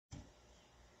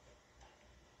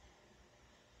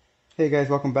Hey guys,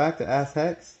 welcome back to Ask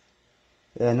Hex.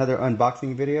 Another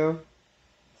unboxing video.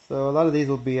 So a lot of these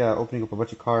will be opening up a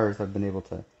bunch of cars I've been able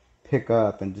to pick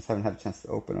up and just haven't had a chance to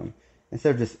open them.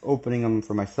 Instead of just opening them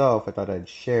for myself, I thought I'd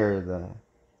share the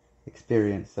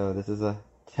experience. So this is a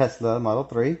Tesla Model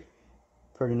 3.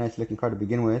 Pretty nice looking car to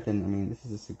begin with, and I mean this is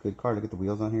just a good car. Look at the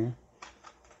wheels on here.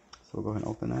 So we'll go ahead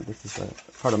and open that. This is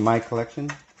a part of my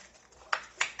collection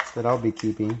that I'll be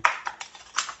keeping.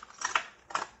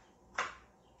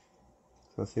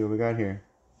 So let's see what we got here.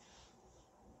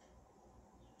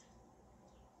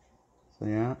 So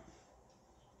yeah,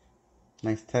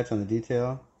 nice touch on the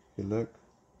detail. Good look.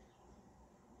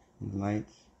 And the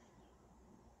lights.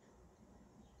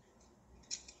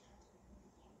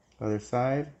 Other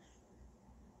side.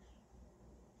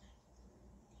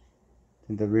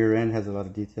 And the rear end has a lot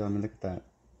of detail. I mean, look at that.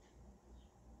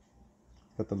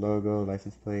 It's got the logo,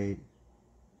 license plate,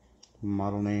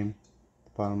 model name, the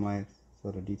bottom lights, a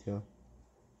lot of detail.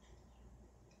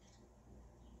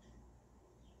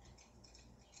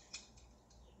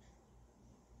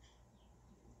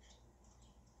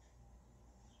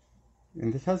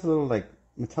 And this has a little like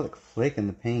metallic flake in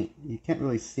the paint. You can't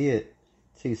really see it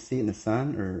until you see it in the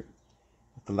sun or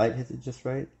if the light hits it just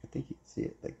right. I think you can see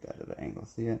it like that at an angle.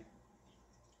 See it?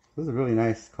 This is a really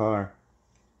nice car.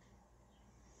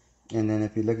 And then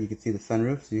if you look, you can see the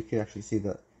sunroof, so you can actually see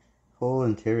the whole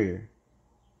interior.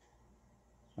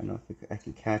 I don't know if I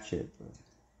can catch it, but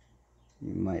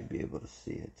you might be able to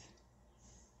see it.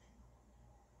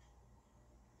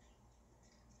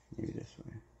 Maybe this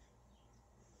way.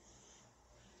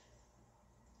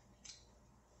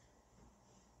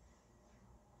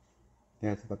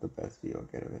 Yeah, it's about the best view I'll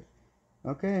get of it.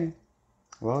 Okay,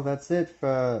 well that's it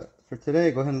for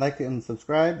today. Go ahead and like it and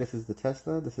subscribe. This is the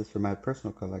Tesla. This is for my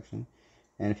personal collection.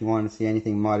 And if you want to see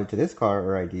anything modded to this car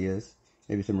or ideas,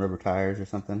 maybe some rubber tires or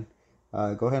something,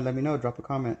 go ahead and let me know. Drop a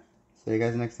comment. See you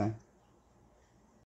guys next time.